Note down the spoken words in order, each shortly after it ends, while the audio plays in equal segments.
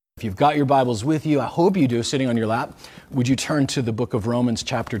If you've got your Bibles with you, I hope you do, sitting on your lap, would you turn to the book of Romans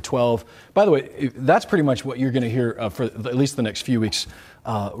chapter 12? By the way, that's pretty much what you're going to hear for at least the next few weeks,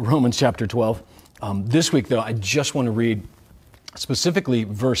 Romans chapter 12. This week, though, I just want to read specifically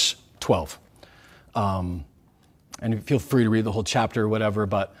verse 12. And feel free to read the whole chapter or whatever,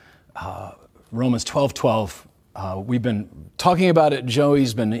 but Romans 12:12, we've been talking about it.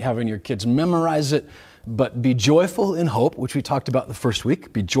 Joey's been having your kids memorize it. But be joyful in hope, which we talked about the first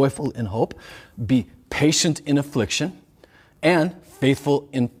week. Be joyful in hope. Be patient in affliction. And faithful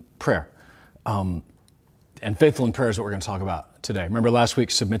in prayer. And faithful in prayer is what we're going to talk about today. Remember last week,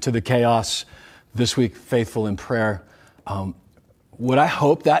 submit to the chaos. This week, faithful in prayer. Would I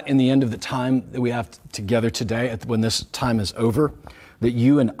hope that in the end of the time that we have together today, when this time is over, that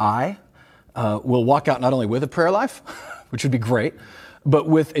you and I will walk out not only with a prayer life, which would be great, but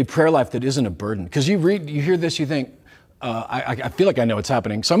with a prayer life that isn't a burden. Because you hear this, you think, I feel like I know what's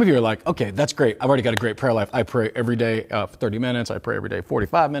happening. Some of you are like, okay, that's great. I've already got a great prayer life. I pray every day for 30 minutes. I pray every day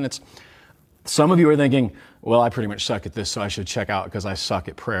 45 minutes. Some of you are thinking, well, I pretty much suck at this, so I should check out because I suck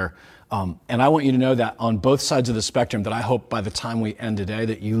at prayer. And I want you to know that on both sides of the spectrum, that I hope by the time we end today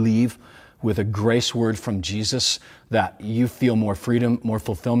that you leave with a grace word from Jesus, that you feel more freedom, more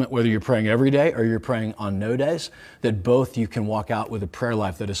fulfillment, whether you're praying every day or you're praying on no days, that both you can walk out with a prayer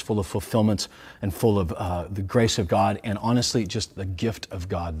life that is full of fulfillment and full of the grace of God and honestly just the gift of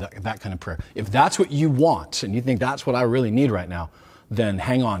God, that kind of prayer. If that's what you want and you think that's what I really need right now, then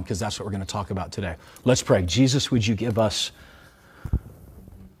hang on, because that's what we're going to talk about today. Let's pray. Jesus, would you give us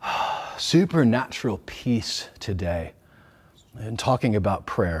supernatural peace today? And talking about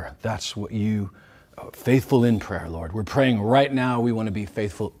prayer, that's what faithful in prayer, Lord. We're praying right now. We want to be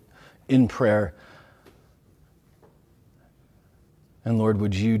faithful in prayer. And Lord,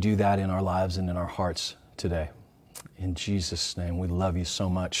 would you do that in our lives and in our hearts today? In Jesus' name, we love you so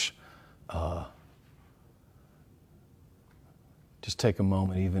much. Just take a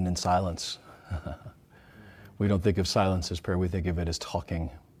moment, even in silence. We don't think of silence as prayer. We think of it as talking.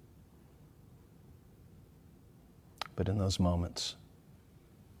 But in those moments,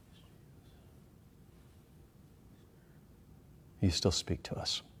 you still speak to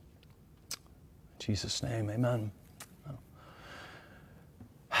us. In Jesus' name, amen.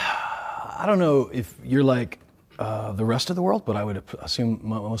 I don't know if you're like the rest of the world, but I would assume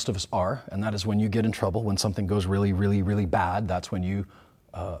most of us are. And that is when you get in trouble, when something goes really, really, really bad, that's when you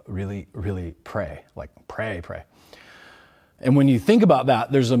really, really pray. Like pray. And when you think about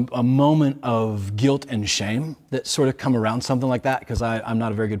that, there's a moment of guilt and shame that sort of come around something like that, because I'm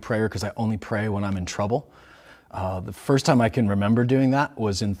not a very good prayer because I only pray when I'm in trouble. The first time I can remember doing that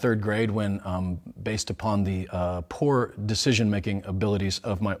was in third grade when, based upon the poor decision-making abilities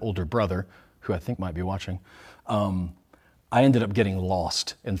of my older brother, who I think might be watching, I ended up getting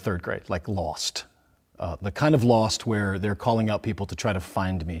lost in third grade, like lost. The kind of lost where they're calling out people to try to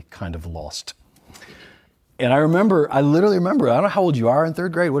find me, kind of lost. And I literally remember, I don't know how old you are in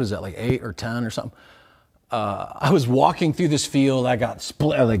third grade. What is that, like 8 or 10 or something? I was walking through this field. I got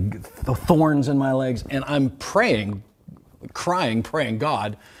thorns in my legs. And I'm praying,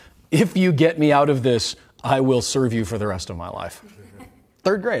 God, if you get me out of this, I will serve you for the rest of my life.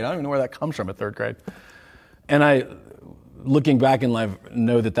 Third grade. I don't even know where that comes from at third grade. And looking back in life,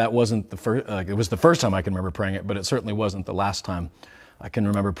 know that wasn't the first, it was the first time I can remember praying it, but it certainly wasn't the last time. I can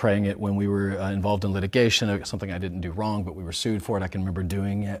remember praying it when we were involved in litigation, something I didn't do wrong, but we were sued for it. I can remember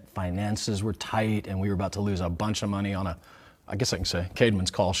doing it. Finances were tight, and we were about to lose a bunch of money on I guess I can say,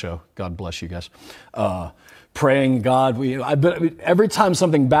 Caedmon's Call Show. God bless you guys. Praying God. Every time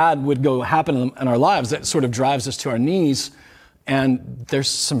something bad would go happen in our lives, that sort of drives us to our knees, and there's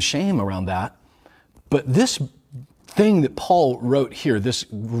some shame around that. But this thing that Paul wrote here, this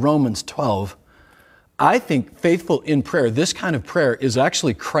Romans 12, I think faithful in prayer, this kind of prayer is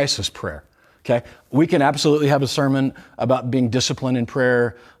actually crisis prayer, okay? We can absolutely have a sermon about being disciplined in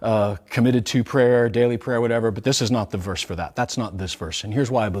prayer, committed to prayer, daily prayer, whatever, but this is not the verse for that. That's not this verse, and here's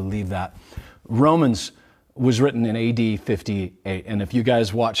why I believe that. Romans was written in AD 58, and if you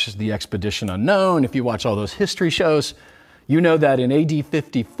guys watch The Expedition Unknown, if you watch all those history shows, you know that in AD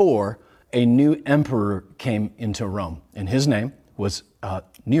 54, a new emperor came into Rome, and his name was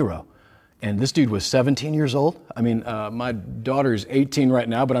Nero. And this dude was 17 years old. I mean, my daughter's 18 right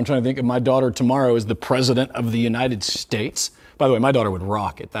now, but I'm trying to think of my daughter tomorrow is the president of the United States. By the way, my daughter would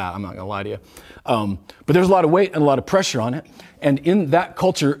rock at that. I'm not going to lie to you. But there's a lot of weight and a lot of pressure on it. And in that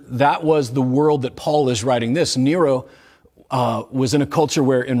culture, that was the world that Paul is writing this. Nero was in a culture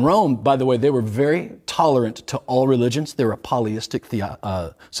where in Rome, by the way, they were very tolerant to all religions. They were a polytheistic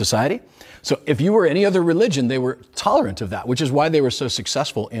society. So if you were any other religion, they were tolerant of that, which is why they were so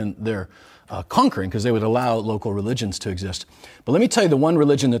successful in their conquering, because they would allow local religions to exist. But let me tell you the one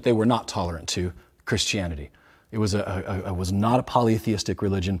religion that they were not tolerant to, Christianity. It was not a polytheistic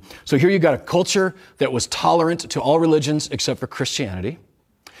religion. So here you got a culture that was tolerant to all religions except for Christianity.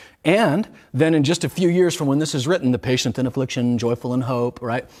 And then in just a few years from when this is written, the patient in affliction, joyful in hope,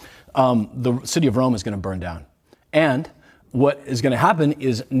 right? The city of Rome is going to burn down. And what is going to happen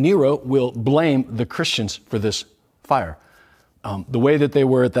is Nero will blame the Christians for this fire. The way that they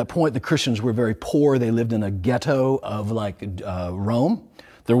were at that point, the Christians were very poor. They lived in a ghetto of Rome.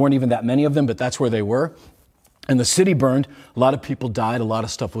 There weren't even that many of them, but that's where they were. And the city burned, a lot of people died, a lot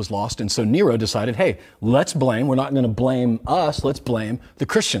of stuff was lost. And so Nero decided, hey, let's blame, we're not going to blame us, let's blame the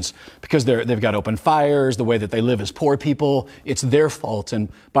Christians. Because they've got open fires, the way that they live as poor people, it's their fault. And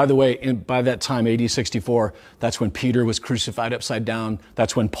by the way, by that time, AD 64, that's when Peter was crucified upside down.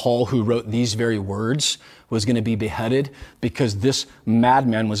 That's when Paul, who wrote these very words, was going to be beheaded, because this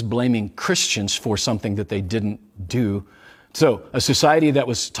madman was blaming Christians for something that they didn't do. So a society that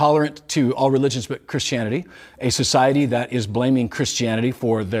was tolerant to all religions but Christianity, a society that is blaming Christianity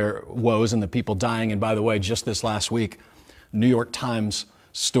for their woes and the people dying. And by the way, just this last week, New York Times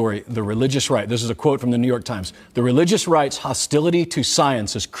story, the religious right, this is a quote from the New York Times, the religious right's hostility to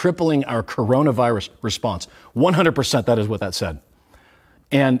science is crippling our coronavirus response. 100% that is what that said.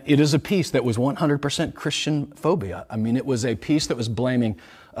 And it is a piece that was 100% Christian phobia. I mean, it was a piece that was blaming,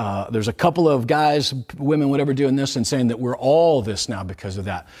 there's a couple of guys, women, whatever, doing this and saying that we're all this now because of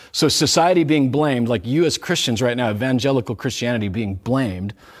that. So society being blamed, like you as Christians right now, evangelical Christianity being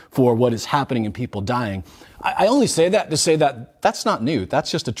blamed for what is happening and people dying. I only say that to say that that's not new.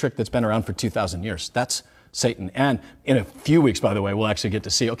 That's just a trick that's been around for 2,000 years. That's Satan. And in a few weeks, by the way, we'll actually get to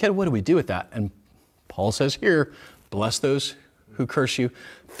see, okay, what do we do with that? And Paul says here, bless those who curse you,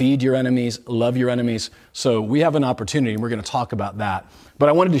 feed your enemies, love your enemies. So we have an opportunity, and we're going to talk about that. But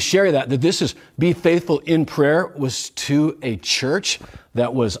I wanted to share that this is be faithful in prayer was to a church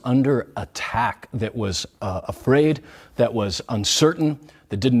that was under attack, that was afraid, that was uncertain,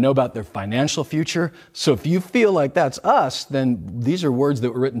 that didn't know about their financial future. So if you feel like that's us, then these are words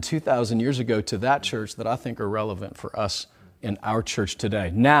that were written 2,000 years ago to that church that I think are relevant for us in our church today.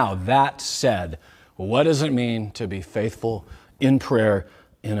 Now, that said, what does it mean to be faithful in prayer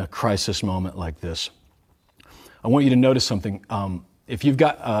in a crisis moment like this? I want you to notice something. If you've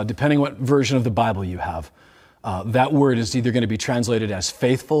got, depending what version of the Bible you have, that word is either going to be translated as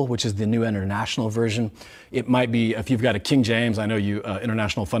faithful, which is the New International Version. It might be, if you've got a King James, I know you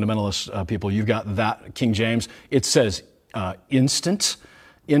international fundamentalist people, you've got that King James. It says instant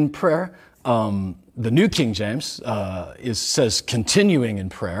in prayer. The New King James says continuing in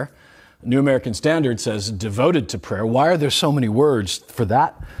prayer. New American Standard says devoted to prayer. Why are there so many words for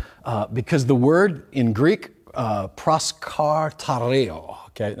that? Because the word in Greek, proskartareo.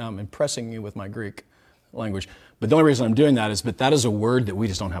 Okay, now I'm impressing you with my Greek language. But the only reason I'm doing that is that is a word that we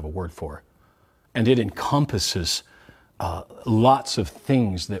just don't have a word for. And it encompasses lots of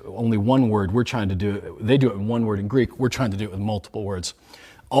things that only one word we're trying to do. They do it in one word in Greek. We're trying to do it with multiple words.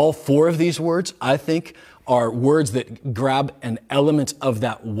 All four of these words, I think, are words that grab an element of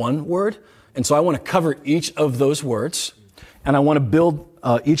that one word. And so I want to cover each of those words, and I want to build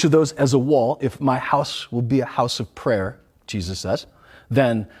each of those as a wall. If my house will be a house of prayer, Jesus says,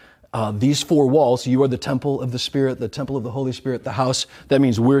 then these four walls, you are the temple of the Spirit, the temple of the Holy Spirit, the house. That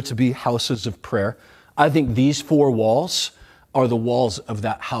means we're to be houses of prayer. I think these four walls are the walls of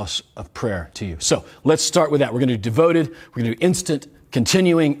that house of prayer to you. So let's start with that. We're going to do devoted, we're going to do instant,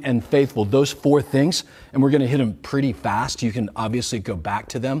 continuing, and faithful, those four things, and we're going to hit them pretty fast. You can obviously go back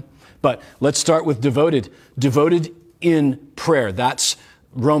to them, but let's start with devoted. Devoted in prayer. That's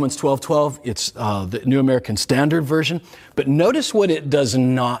Romans 12:12. It's the New American Standard Version. But notice what it does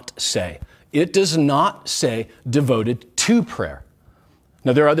not say. It does not say devoted to prayer.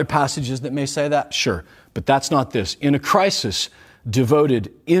 Now, there are other passages that may say that, sure, but that's not this. In a crisis,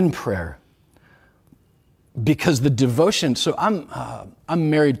 devoted in prayer. Because the devotion, so I'm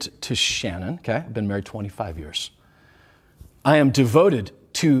married to Shannon, okay? I've been married 25 years. I am devoted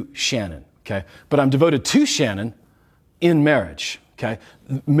to Shannon, okay? But I'm devoted to Shannon in marriage, okay?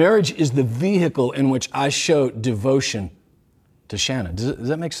 Marriage is the vehicle in which I show devotion to Shannon. Does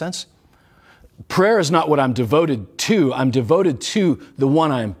that make sense? Prayer is not what I'm devoted to. I'm devoted to the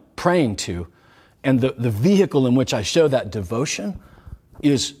one I'm praying to. And the vehicle in which I show that devotion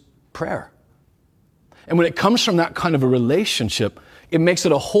is prayer. And when it comes from that kind of a relationship, it makes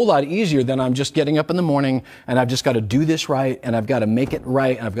it a whole lot easier than I'm just getting up in the morning and I've just got to do this right and I've got to make it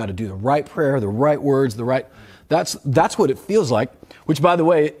right and I've got to do the right prayer, the right words, that's what it feels like, which, by the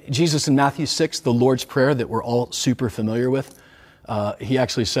way, Jesus in Matthew 6, the Lord's Prayer that we're all super familiar with, he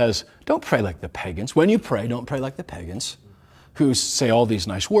actually says, don't pray like the pagans. When you pray, don't pray like the pagans who say all these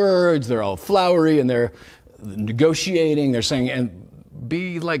nice words, they're all flowery and they're negotiating, they're saying, and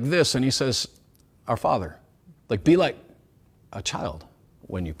be like this. And he says, our Father, like be like a child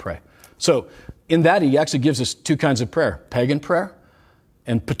when you pray. So in that, he actually gives us two kinds of prayer, pagan prayer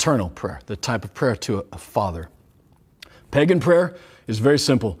and paternal prayer, the type of prayer to a father. Pagan prayer is very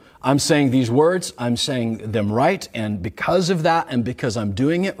simple. I'm saying these words, I'm saying them right, and because of that and because I'm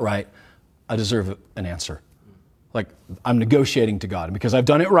doing it right, I deserve an answer. Like I'm negotiating to God. And because I've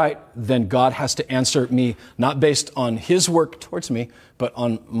done it right, then God has to answer me, not based on his work towards me, but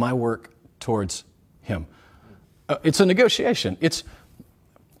on my work towards him. It's a negotiation. If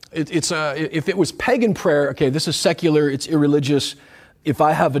it was pagan prayer, okay, this is secular, it's irreligious. If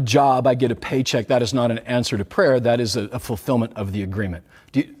I have a job, I get a paycheck. That is not an answer to prayer. That is a fulfillment of the agreement.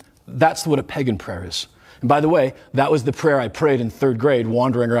 That's what a pagan prayer is. And by the way, that was the prayer I prayed in 3rd grade,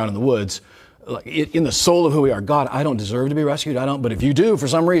 wandering around in the woods. Like in the soul of who we are. God, I don't deserve to be rescued. I don't. But if you do, for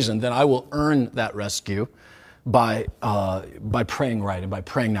some reason, then I will earn that rescue by praying right and by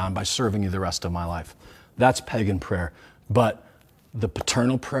praying now and by serving you the rest of my life. That's pagan prayer. But the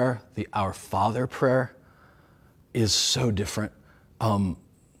paternal prayer, the Our Father prayer, is so different.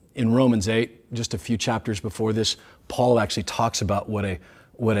 In Romans 8, just a few chapters before this, Paul actually talks about what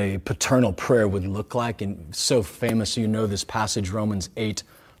a paternal prayer would look like. And so famous, you know this passage, Romans 8,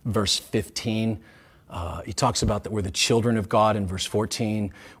 verse 15. He talks about that we're the children of God in verse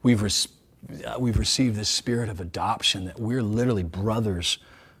 14. We've received the spirit of adoption, that we're literally brothers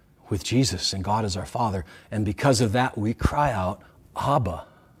with Jesus and God is our Father. And because of that, we cry out, Abba,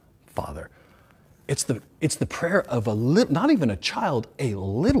 Father. It's the prayer of not even a child, a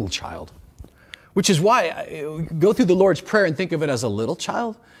little child. Which is why I go through the Lord's Prayer and think of it as a little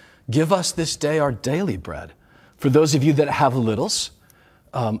child. Give us this day our daily bread. For those of you that have littles,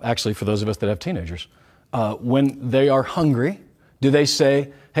 actually for those of us that have teenagers, when they are hungry, do they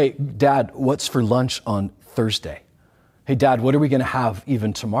say, hey, Dad, what's for lunch on Thursday? Hey, Dad, what are we going to have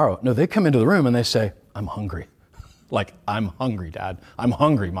even tomorrow? No, they come into the room and they say, I'm hungry. Like, I'm hungry, Dad. I'm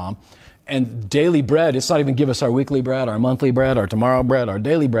hungry, Mom. And daily bread, it's not even give us our weekly bread, our monthly bread, our tomorrow bread. Our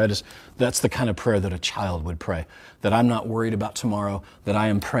daily bread that's the kind of prayer that a child would pray. That I'm not worried about tomorrow, that I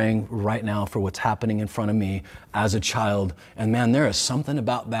am praying right now for what's happening in front of me as a child. And man, there is something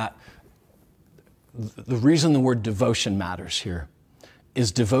about that. The reason the word devotion matters here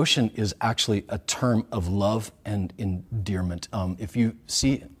is devotion is actually a term of love and endearment. If you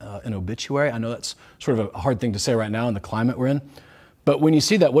see an obituary, I know that's sort of a hard thing to say right now in the climate we're in, but when you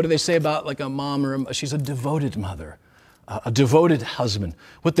see that, what do they say about like a mom or she's a devoted mother, a devoted husband?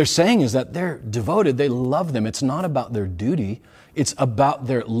 What they're saying is that they're devoted, they love them. It's not about their duty, it's about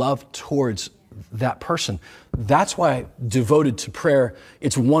their love towards that person. That's why devoted to prayer,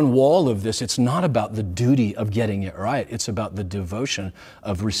 it's one wall of this. It's not about the duty of getting it right. It's about the devotion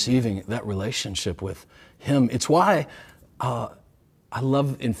of receiving that relationship with him. It's why I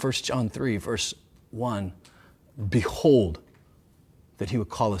love in 1 John 3, verse 1, behold, that he would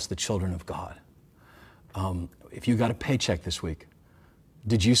call us the children of God. If you got a paycheck this week,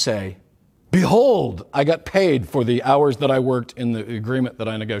 did you say, behold, I got paid for the hours that I worked in the agreement that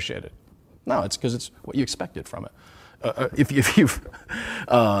I negotiated? No, it's because it's what you expected from it. If you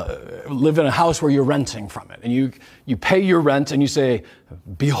live in a house where you're renting from it and you pay your rent and you say,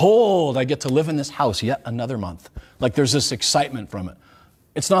 behold, I get to live in this house yet another month. Like there's this excitement from it.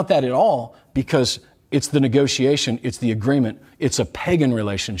 It's not that at all, because it's the negotiation, it's the agreement, it's a pagan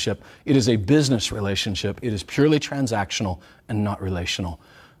relationship, it is a business relationship, it is purely transactional and not relational.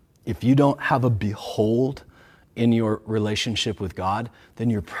 If you don't have a behold in your relationship with God, then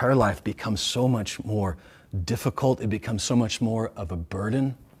your prayer life becomes so much more difficult, it becomes so much more of a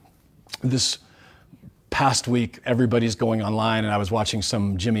burden. This past week, everybody's going online, and I was watching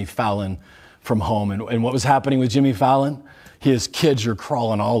some Jimmy Fallon from home, and what was happening with Jimmy Fallon? His kids are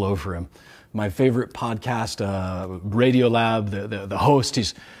crawling all over him. My favorite podcast, Radio Lab, the host,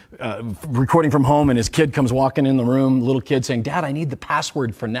 he's recording from home and his kid comes walking in the room, little kid saying, Dad, I need the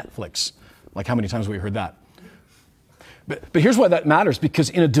password for Netflix. Like how many times have we heard that? But here's why that matters, because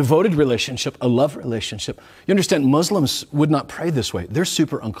in a devoted relationship, a love relationship, you understand Muslims would not pray this way. They're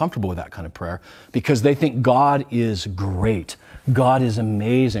super uncomfortable with that kind of prayer because they think God is great. God is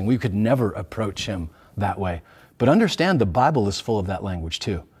amazing. We could never approach him that way. But understand the Bible is full of that language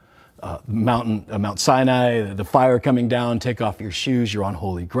too. Mount Sinai, the fire coming down, take off your shoes, you're on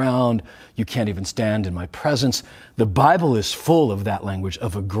holy ground, you can't even stand in my presence. The Bible is full of that language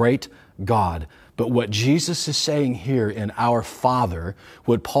of a great God. But what Jesus is saying here in Our Father,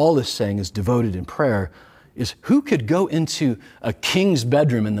 what Paul is saying is devoted in prayer, is who could go into a king's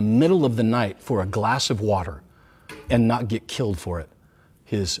bedroom in the middle of the night for a glass of water and not get killed for it?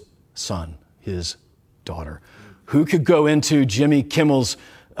 His son, his daughter. Who could go into Jimmy Kimmel's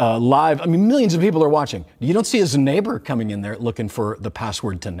live? I mean, millions of people are watching. You don't see his neighbor coming in there looking for the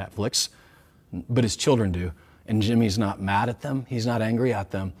password to Netflix, but his children do. And Jimmy's not mad at them. He's not angry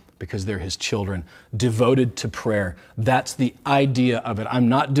at them because they're his children, devoted to prayer. That's the idea of it. I'm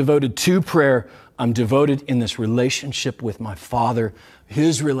not devoted to prayer. I'm devoted in this relationship with my Father,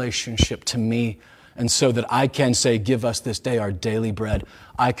 his relationship to me. And so that I can say, give us this day our daily bread.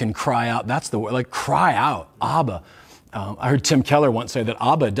 I can cry out. That's the word, like cry out, Abba. I heard Tim Keller once say that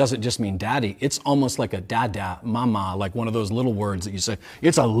Abba doesn't just mean daddy. It's almost like a dada, mama, like one of those little words that you say.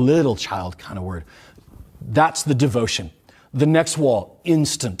 It's a little child kind of word. That's the devotion. The next wall,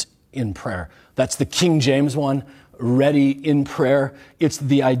 instant in prayer. That's the King James one, ready in prayer. It's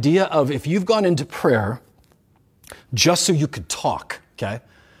the idea of if you've gone into prayer just so you could talk, okay,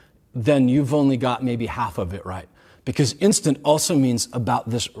 then you've only got maybe half of it right. Because instant also means about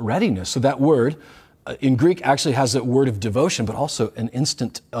this readiness. So that word in Greek actually has that word of devotion, but also an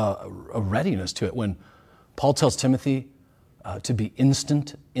instant a readiness to it. When Paul tells Timothy to be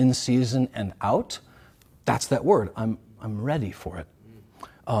instant, in season, and out, that's that word. I'm ready for it.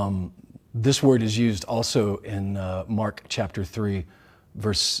 This word is used also in Mark chapter 3,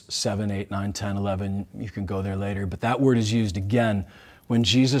 verse 7, 8, 9, 10, 11. You can go there later. But that word is used again when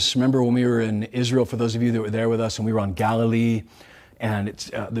Jesus, remember when we were in Israel, for those of you that were there with us, and we were on Galilee, and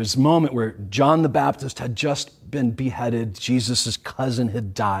there's a moment where John the Baptist had just been beheaded. Jesus' cousin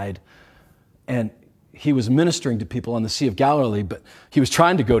had died, and he was ministering to people on the Sea of Galilee, but he was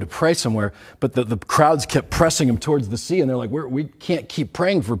trying to go to pray somewhere, but the crowds kept pressing him towards the sea, and they're like, we can't keep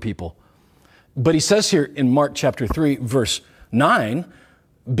praying for people. But he says here in Mark chapter 3, verse 9,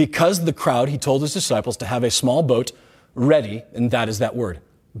 because of the crowd, he told his disciples to have a small boat ready, and that is that word,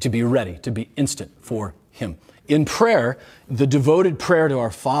 to be ready, to be instant for him. In prayer, the devoted prayer to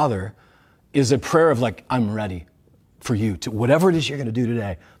our Father is a prayer of like, I'm ready for you to whatever it is you're going to do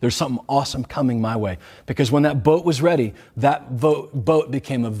today. There's something awesome coming my way. Because when that boat was ready, that boat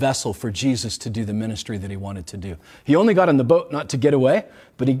became a vessel for Jesus to do the ministry that he wanted to do. He only got in the boat not to get away,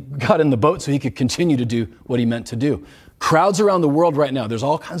 but he got in the boat so he could continue to do what he meant to do. Crowds around the world right now, there's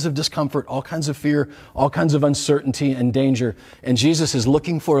all kinds of discomfort, all kinds of fear, all kinds of uncertainty and danger. And Jesus is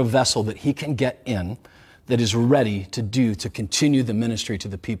looking for a vessel that he can get in that is ready to continue the ministry to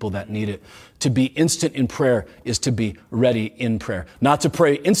the people that need it. To be instant in prayer is to be ready in prayer. Not to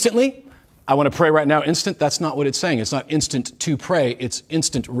pray instantly. I want to pray right now instant. That's not what it's saying. It's not instant to pray. It's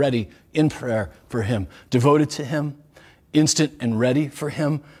instant ready in prayer for him. Devoted to him, instant and ready for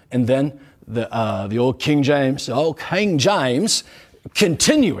him. And then the old King James,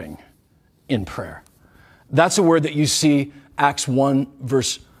 continuing in prayer. That's a word that you see Acts 1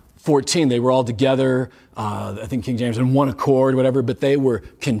 verse 14. They were all together, I think King James, in one accord, whatever, but they were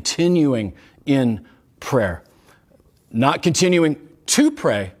continuing in prayer. Not continuing to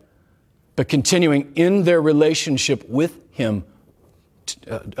pray, but continuing in their relationship with him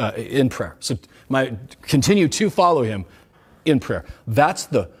in prayer. So continue to follow him in prayer. That's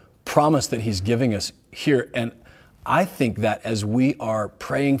the promise that he's giving us here. And I think that as we are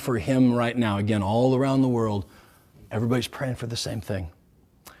praying for him right now, again, all around the world, everybody's praying for the same thing.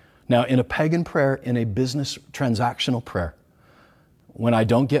 Now, in a pagan prayer, in a business transactional prayer, when I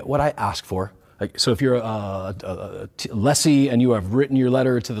don't get what I ask for, like, so if you're a lessee and you have written your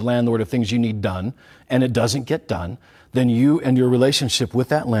letter to the landlord of things you need done, and it doesn't get done, then you and your relationship with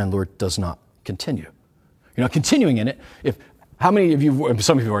that landlord does not continue. You're not continuing in it. How many of you,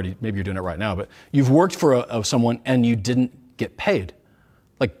 some of you already, maybe you're doing it right now, but you've worked for someone and you didn't get paid.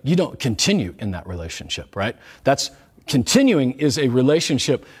 Like, you don't continue in that relationship, right? Continuing is a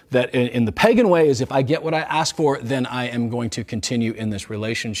relationship that in the pagan way is if I get what I ask for, then I am going to continue in this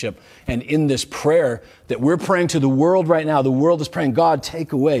relationship. And in this prayer that we're praying to the world right now, the world is praying, God,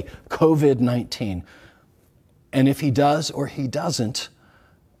 take away COVID-19. And if he does or he doesn't,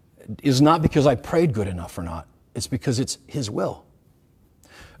 is not because I prayed good enough or not. It's because it's his will.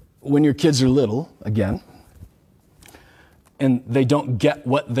 When your kids are little, again, and they don't get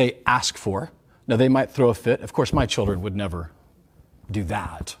what they ask for, now, they might throw a fit. Of course, my children would never do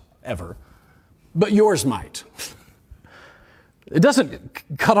that, ever. But yours might. It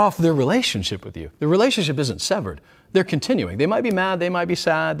doesn't cut off their relationship with you. The relationship isn't severed. They're continuing. They might be mad, they might be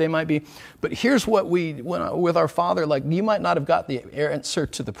sad, but here's what with our Father, like you might not have got the answer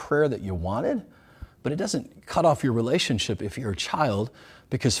to the prayer that you wanted, but it doesn't cut off your relationship if you're a child,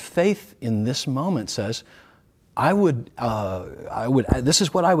 because faith in this moment says, this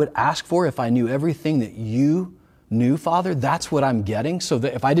is what I would ask for if I knew everything that you knew, Father. That's what I'm getting. So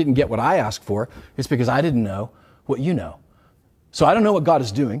that if I didn't get what I asked for, it's because I didn't know what you know. So I don't know what God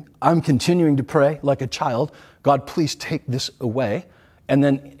is doing. I'm continuing to pray like a child. God, please take this away. And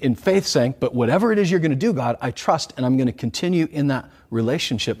then in faith saying, but whatever it is you're going to do, God, I trust, and I'm going to continue in that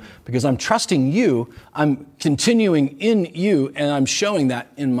relationship because I'm trusting you. I'm continuing in you, and I'm showing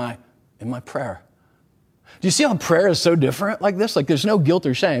that in my prayer. Do you see how prayer is so different like this? Like there's no guilt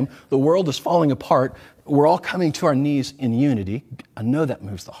or shame. The world is falling apart. We're all coming to our knees in unity. I know that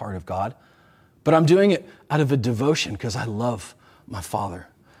moves the heart of God, but I'm doing it out of a devotion because I love my Father.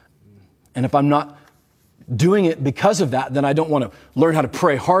 And if I'm not doing it because of that, then I don't want to learn how to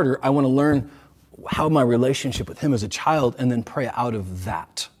pray harder. I want to learn how my relationship with Him as a child and then pray out of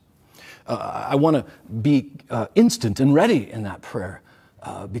that. I want to be instant and ready in that prayer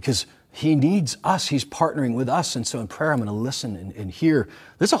because He needs us. He's partnering with us. And so in prayer, I'm going to listen and hear.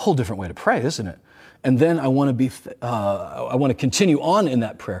 There's a whole different way to pray, isn't it? And then I want to continue on in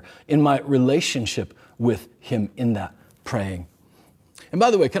that prayer, in my relationship with Him in that praying. And by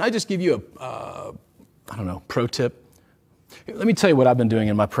the way, can I just give you a pro tip? Let me tell you what I've been doing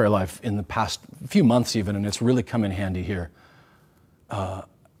in my prayer life in the past few months even, and it's really come in handy here.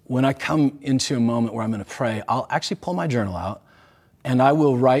 When I come into a moment where I'm going to pray, I'll actually pull my journal out and I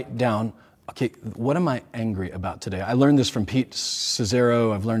will write down, okay, what am I angry about today? I learned this from Pete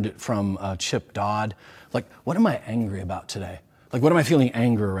Cesaro. I've learned it from Chip Dodd. Like, what am I angry about today? Like, what am I feeling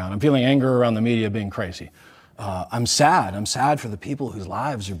anger around? I'm feeling anger around the media being crazy. I'm sad. I'm sad for the people whose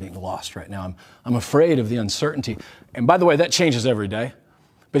lives are being lost right now. I'm afraid of the uncertainty. And by the way, that changes every day.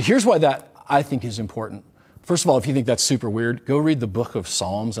 But here's why that I think is important. First of all, if you think that's super weird, go read the book of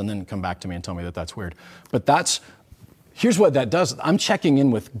Psalms and then come back to me and tell me that that's weird. But here's what that does. I'm checking in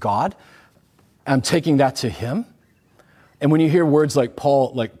with God. I'm taking that to Him. And when you hear words like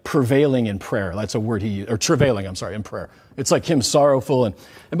Paul, like prevailing in prayer, that's a word he used, or travailing, in prayer. It's like him sorrowful. And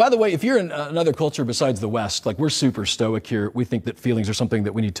by the way, if you're in another culture besides the West, like we're super stoic here. We think that feelings are something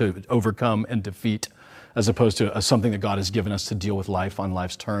that we need to overcome and defeat as opposed to something that God has given us to deal with life on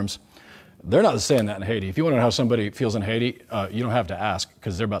life's terms. They're not saying that in Haiti. If you want to know how somebody feels in Haiti, you don't have to ask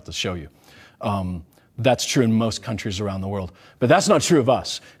because they're about to show you. That's true in most countries around the world. But that's not true of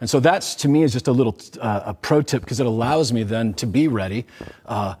us. And so that's, to me, is just a little a pro tip because it allows me then to be ready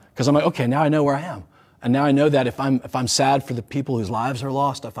because I'm like, okay, now I know where I am. And now I know that if I'm sad for the people whose lives are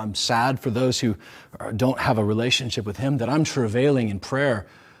lost, if I'm sad for those who don't have a relationship with Him, that I'm travailing in prayer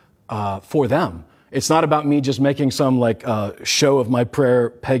for them. It's not about me just making some show of my prayer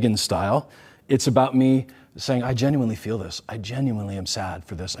pagan style. It's about me saying, I genuinely feel this. I genuinely am sad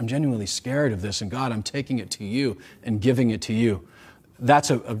for this. I'm genuinely scared of this. And God, I'm taking it to you and giving it to you.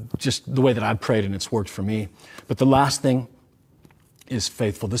 That's just the way that I've prayed, and it's worked for me. But the last thing is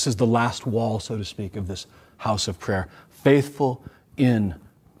faithful. This is the last wall, so to speak, of this house of prayer. Faithful in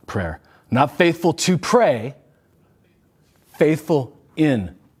prayer. Not faithful to pray, faithful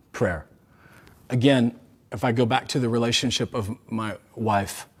in prayer. Again, if I go back to the relationship of my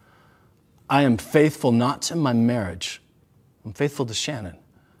wife, I am faithful not to my marriage. I'm faithful to Shannon.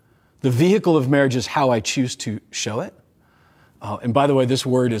 The vehicle of marriage is how I choose to show it. And by the way, this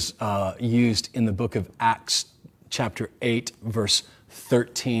word is used in the book of Acts, chapter 8, verse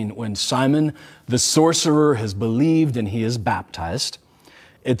 13. When Simon the sorcerer has believed and he is baptized,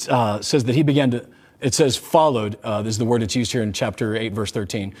 it says that he began to, it says followed, this is the word that's used here in chapter 8, verse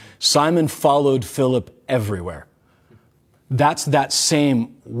 13. Simon followed Philip everywhere. That's that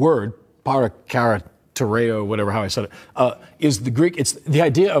same word, parakaratereo, whatever, how I said it, is the Greek. It's the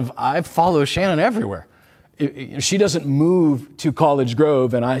idea of I follow Shannon everywhere. She doesn't move to College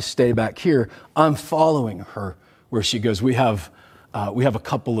Grove and I stay back here. I'm following her where she goes. We have a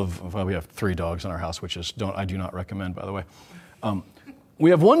couple of, we have 3 dogs in our house, which I do not recommend, by the way. We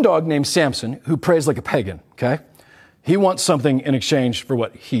have one dog named Samson who prays like a pagan, okay? He wants something in exchange for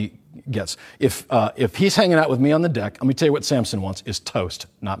what he gets. If he's hanging out with me on the deck, let me tell you what Samson wants is toast,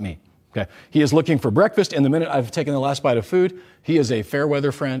 not me, okay? He is looking for breakfast, and the minute I've taken the last bite of food, he is a fair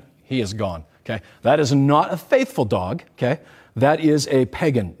weather friend. He is gone, okay? That is not a faithful dog, okay? That is a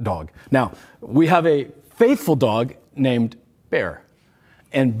pagan dog. Now, we have a faithful dog named Bear,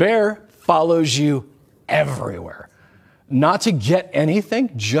 and Bear follows you everywhere. Not to get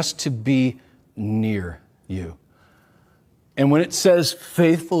anything, just to be near you. And when it says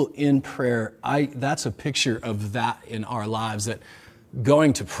faithful in prayer, that's a picture of that in our lives, that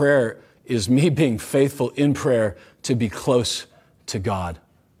going to prayer is me being faithful in prayer to be close to God.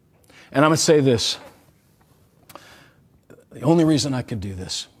 And I'm going to say this. The only reason I can do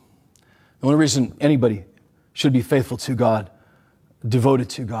this, the only reason anybody should be faithful to God, devoted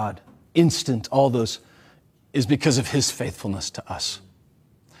to God, instant, all those, is because of his faithfulness to us.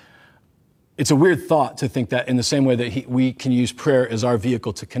 It's a weird thought to think that in the same way that we can use prayer as our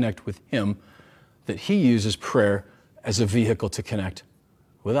vehicle to connect with him, that he uses prayer as a vehicle to connect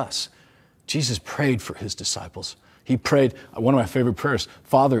with us. Jesus prayed for his disciples. He prayed, one of my favorite prayers,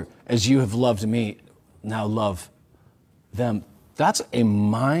 Father, as you have loved me, now love them. That's a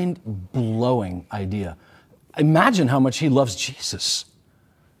mind-blowing idea. Imagine how much he loves Jesus.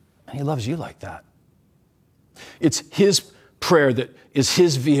 And he loves you like that. It's his prayer that is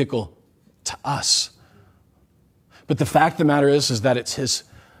his vehicle to us. But the fact of the matter is that it's his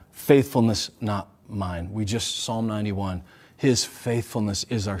faithfulness, not mine. We just, Psalm 91, his faithfulness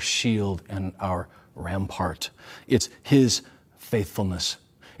is our shield and our rampart. It's his faithfulness.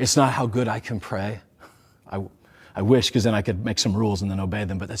 It's not how good I can pray. I wish, because then I could make some rules and then obey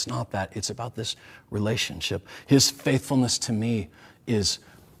them, but that's not that. It's about this relationship. His faithfulness to me is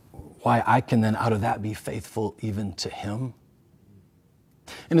why I can then out of that be faithful even to him.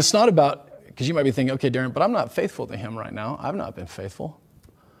 And it's not about, because you might be thinking, okay, Darren, but I'm not faithful to him right now. I've not been faithful.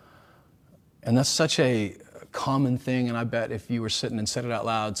 And that's such a common thing, and I bet if you were sitting and said it out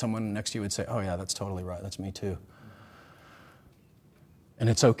loud, someone next to you would say, oh yeah, that's totally right. That's me too. And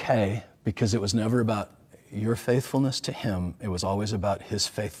it's okay, because it was never about your faithfulness to him. It was always about his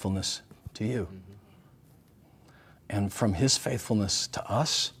faithfulness to you. And from his faithfulness to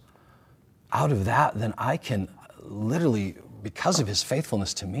us, out of that, then I can literally, because of his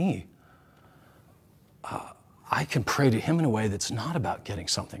faithfulness to me, I can pray to him in a way that's not about getting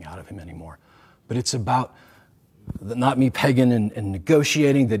something out of him anymore, but it's about not me pegging and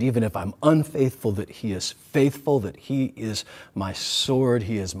negotiating, that even if I'm unfaithful, that he is faithful, that he is my sword,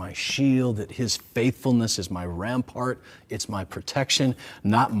 he is my shield, that his faithfulness is my rampart, it's my protection,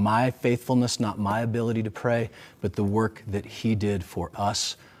 not my faithfulness, not my ability to pray, but the work that he did for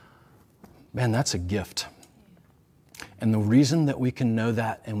us. Man, that's a gift. And the reason that we can know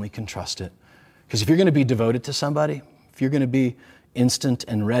that and we can trust it, because if you're going to be devoted to somebody, if you're going to be instant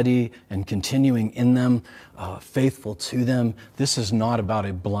and ready and continuing in them, faithful to them, this is not about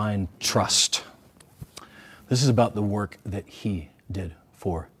a blind trust. This is about the work that he did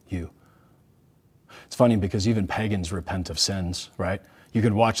for you. It's funny because even pagans repent of sins, right? You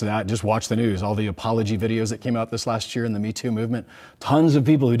could watch that, just watch the news, all the apology videos that came out this last year in the Me Too movement. Tons of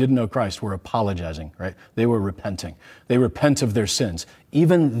people who didn't know Christ were apologizing, right? They were repenting. They repent of their sins.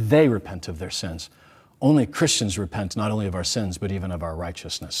 Even they repent of their sins. Only Christians repent not only of our sins, but even of our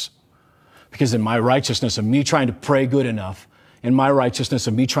righteousness. Because in my righteousness of me trying to pray good enough, in my righteousness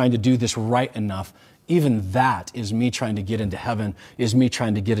of me trying to do this right enough, even that is me trying to get into heaven, is me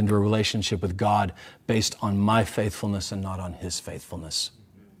trying to get into a relationship with God based on my faithfulness and not on his faithfulness.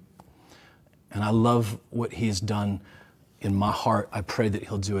 And I love what he has done in my heart. I pray that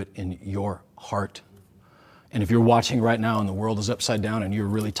he'll do it in your heart. And if you're watching right now and the world is upside down and you're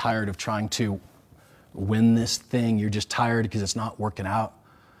really tired of trying to win this thing, you're just tired because it's not working out.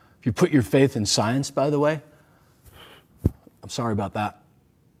 If you put your faith in science, by the way, I'm sorry about that.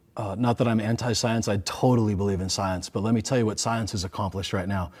 Not that I'm anti-science, I totally believe in science, but let me tell you what science has accomplished right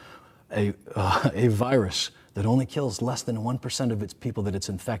now. A virus that only kills less than 1% of its people that it's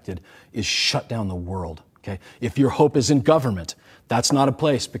infected is shut down the world, okay? If your hope is in government, that's not a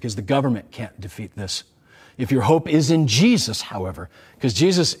place, because the government can't defeat this. If your hope is in Jesus, however, because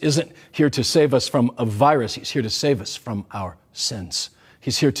Jesus isn't here to save us from a virus, he's here to save us from our sins.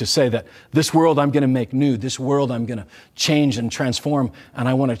 He's here to say that this world I'm going to make new, this world I'm going to change and transform, and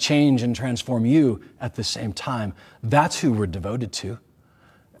I want to change and transform you at the same time. That's who we're devoted to.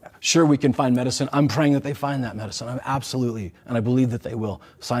 Sure, we can find medicine. I'm praying that they find that medicine. I'm absolutely, and I believe that they will.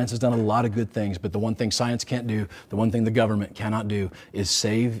 Science has done a lot of good things, but the one thing science can't do, the one thing the government cannot do, is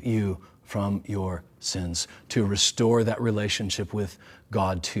save you from your sins, to restore that relationship with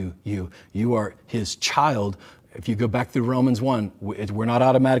God to you. You are his child. If you go back through Romans 1, we're not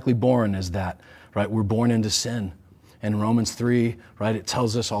automatically born as that, right? We're born into sin. And Romans 3, right, it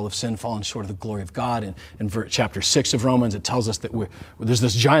tells us all of sin fallen short of the glory of God. And in chapter 6 of Romans, it tells us that there's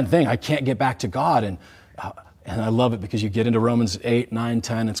this giant thing, I can't get back to God. And I love it because you get into Romans 8, 9,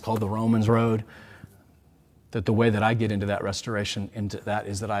 10, it's called the Romans Road. that the way that I get into that restoration, into that,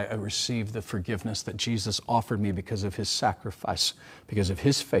 is that I receive the forgiveness that Jesus offered me because of his sacrifice, because of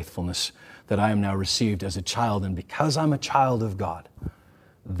his faithfulness, that I am now received as a child. And because I'm a child of God,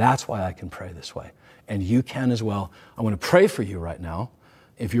 that's why I can pray this way. And you can as well. I want to pray for you right now.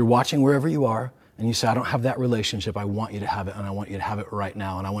 If you're watching wherever you are, and you say, I don't have that relationship, I want you to have it, and I want you to have it right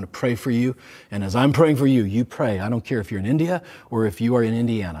now. And I want to pray for you. And as I'm praying for you, you pray. I don't care if you're in India or if you are in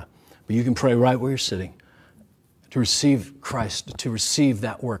Indiana, but you can pray right where you're sitting to receive Christ, to receive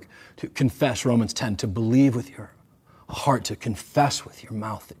that work, to confess Romans 10, to believe with your heart, to confess with your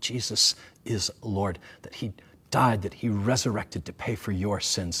mouth that Jesus is Lord, that he died, that he resurrected to pay for your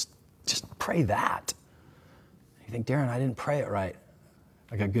sins. Just pray that. You think, Darren, I didn't pray it right.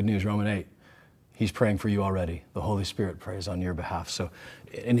 I got good news, Romans 8. He's praying for you already. The Holy Spirit prays on your behalf. So,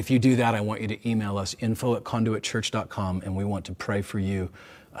 and if you do that, I want you to email us, info@conduitchurch.com, and we want to pray for you.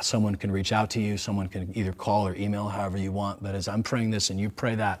 Someone can reach out to you. Someone can either call or email, however you want. But as I'm praying this and you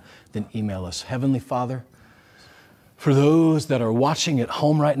pray that, then email us. Heavenly Father, for those that are watching at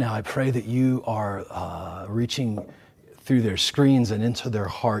home right now, I pray that you are reaching through their screens and into their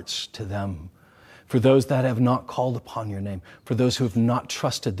hearts to them. For those that have not called upon your name, for those who have not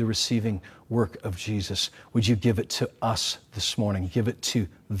trusted the receiving work of Jesus, would you give it to us this morning? Give it to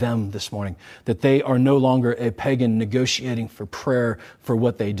them this morning, that they are no longer a pagan negotiating for prayer for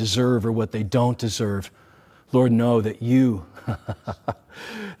what they deserve or what they don't deserve. Lord, know that you, that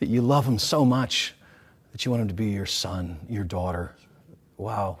you love them so much that you want them to be your son, your daughter.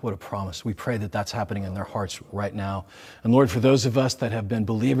 Wow, what a promise. We pray that that's happening in their hearts right now. And Lord, for those of us that have been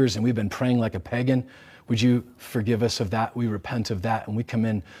believers and we've been praying like a pagan, would you forgive us of that? We repent of that, and we come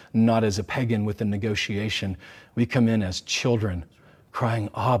in not as a pagan with a negotiation. We come in as children crying,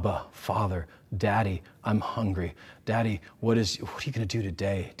 Abba, Father, Daddy, I'm hungry. Daddy, what are you going to do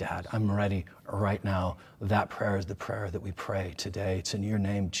today, Dad? I'm ready right now. That prayer is the prayer that we pray today. It's in your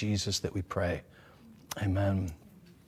name, Jesus, that we pray. Amen.